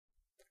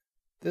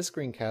This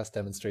screencast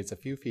demonstrates a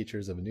few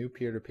features of a new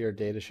peer-to-peer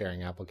data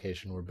sharing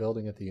application we're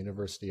building at the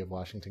University of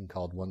Washington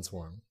called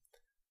OneSwarm.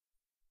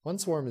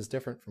 OneSwarm is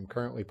different from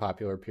currently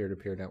popular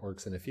peer-to-peer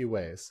networks in a few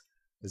ways.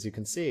 As you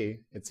can see,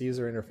 its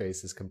user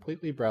interface is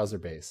completely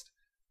browser-based.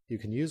 You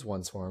can use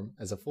OneSwarm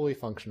as a fully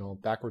functional,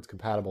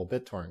 backwards-compatible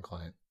BitTorrent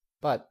client,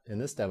 but in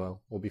this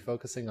demo, we'll be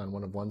focusing on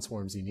one of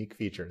OneSwarm's unique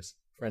features,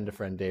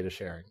 friend-to-friend data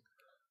sharing.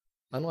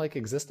 Unlike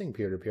existing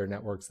peer-to-peer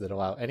networks that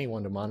allow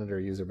anyone to monitor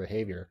user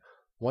behavior,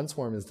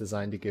 OneSwarm is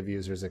designed to give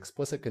users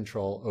explicit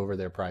control over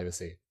their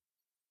privacy.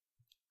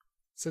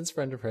 Since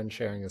friend-to-friend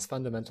sharing is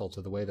fundamental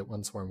to the way that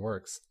OneSwarm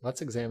works,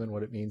 let's examine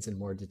what it means in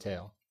more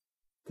detail.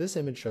 This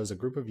image shows a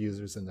group of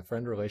users and the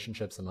friend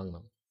relationships among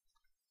them.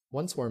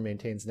 OneSwarm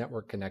maintains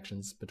network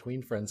connections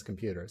between friends'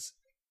 computers.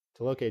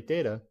 To locate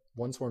data,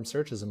 OneSwarm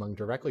searches among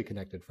directly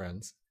connected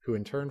friends, who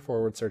in turn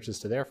forward searches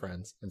to their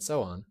friends, and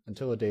so on,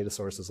 until a data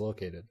source is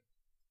located.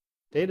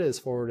 Data is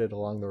forwarded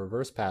along the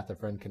reverse path of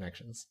friend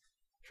connections.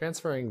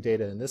 Transferring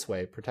data in this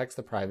way protects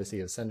the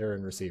privacy of sender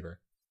and receiver.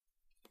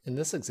 In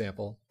this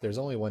example, there's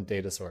only one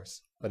data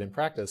source, but in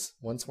practice,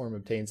 OneSwarm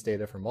obtains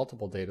data from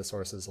multiple data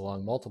sources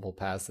along multiple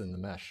paths in the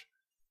mesh.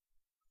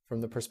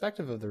 From the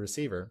perspective of the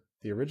receiver,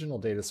 the original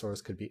data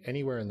source could be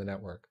anywhere in the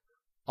network.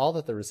 All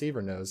that the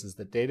receiver knows is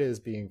that data is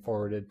being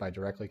forwarded by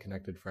directly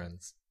connected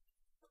friends.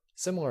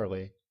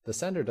 Similarly, the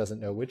sender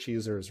doesn't know which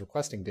user is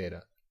requesting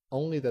data,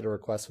 only that a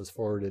request was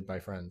forwarded by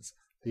friends.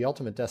 The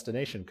ultimate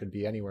destination could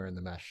be anywhere in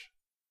the mesh.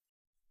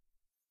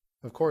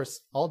 Of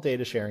course, all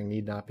data sharing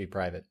need not be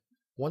private.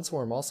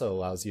 OneSwarm also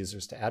allows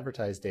users to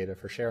advertise data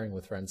for sharing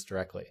with friends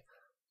directly.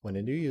 When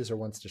a new user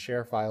wants to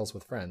share files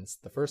with friends,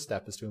 the first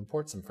step is to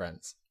import some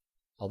friends.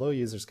 Although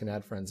users can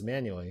add friends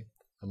manually,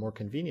 a more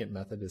convenient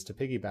method is to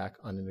piggyback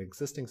on an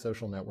existing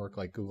social network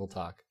like Google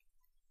Talk.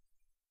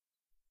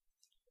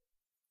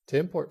 To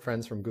import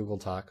friends from Google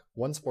Talk,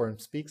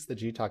 OneSwarm speaks the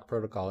gTalk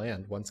protocol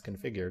and, once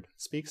configured,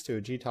 speaks to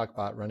a gTalk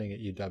bot running at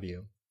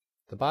UW.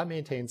 The bot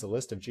maintains a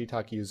list of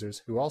gTalk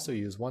users who also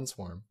use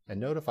OneSwarm and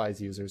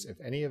notifies users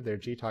if any of their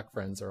gTalk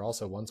friends are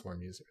also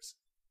OneSwarm users.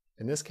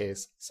 In this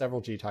case,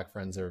 several gTalk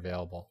friends are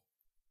available.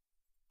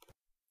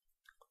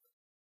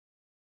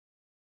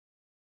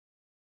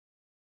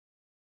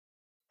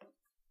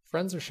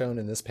 Friends are shown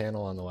in this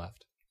panel on the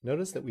left.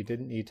 Notice that we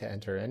didn't need to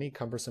enter any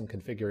cumbersome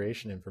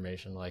configuration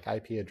information like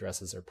IP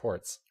addresses or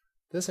ports.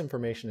 This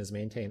information is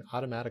maintained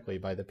automatically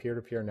by the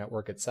peer-to-peer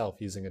network itself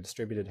using a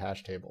distributed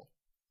hash table.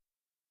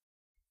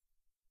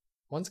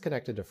 Once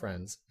connected to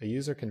friends, a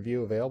user can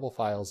view available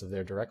files of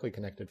their directly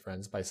connected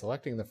friends by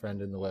selecting the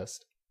friend in the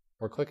list,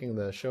 or clicking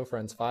the Show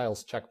Friends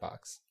Files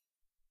checkbox.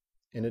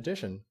 In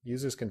addition,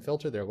 users can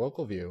filter their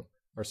local view,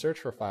 or search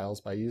for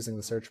files by using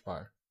the search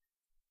bar.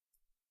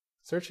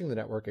 Searching the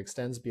network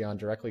extends beyond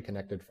directly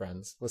connected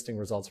friends, listing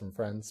results from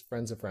friends,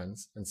 friends of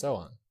friends, and so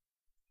on.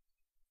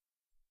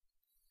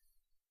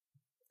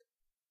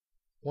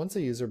 Once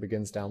a user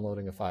begins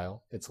downloading a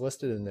file, it's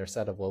listed in their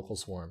set of local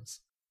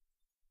swarms.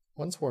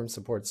 OneSwarm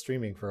supports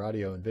streaming for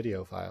audio and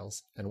video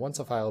files, and once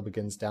a file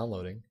begins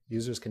downloading,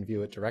 users can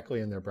view it directly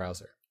in their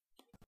browser.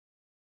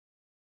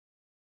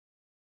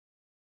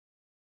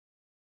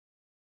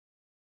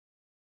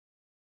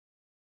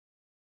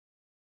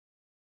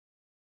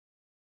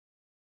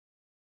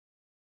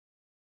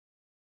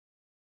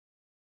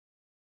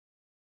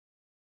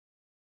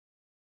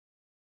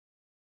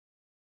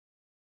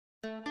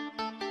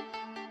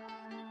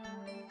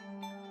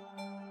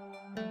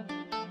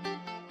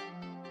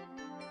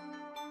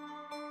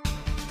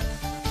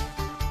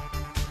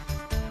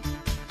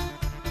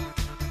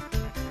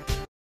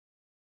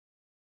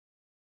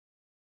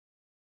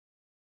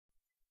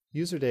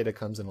 User data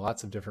comes in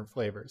lots of different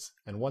flavors,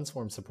 and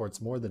OneSwarm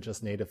supports more than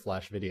just native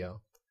Flash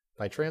video.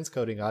 By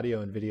transcoding audio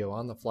and video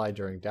on the fly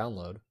during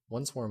download,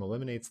 OneSwarm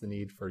eliminates the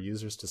need for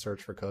users to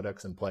search for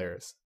codecs and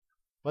players.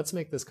 Let's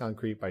make this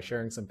concrete by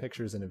sharing some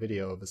pictures and a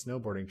video of a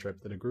snowboarding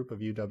trip that a group of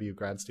UW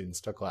grad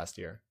students took last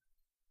year.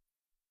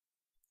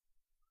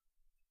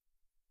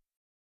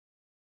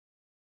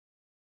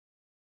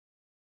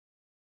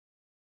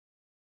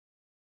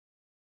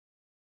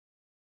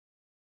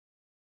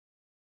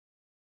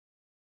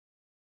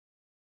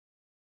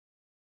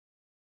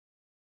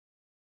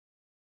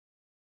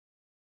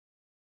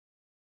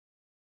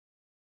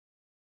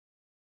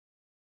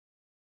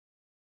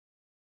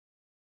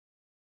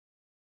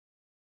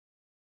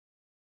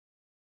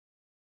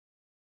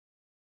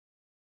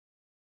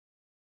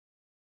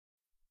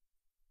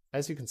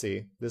 As you can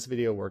see, this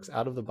video works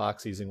out of the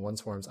box using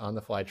OneSwarm's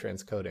on-the-fly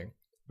transcoding.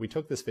 We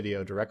took this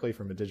video directly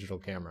from a digital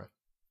camera.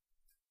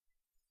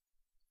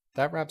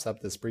 That wraps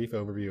up this brief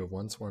overview of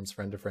OneSwarm's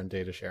friend-to-friend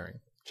data sharing.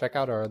 Check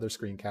out our other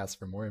screencasts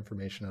for more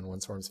information on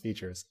OneSwarm's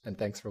features, and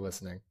thanks for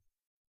listening.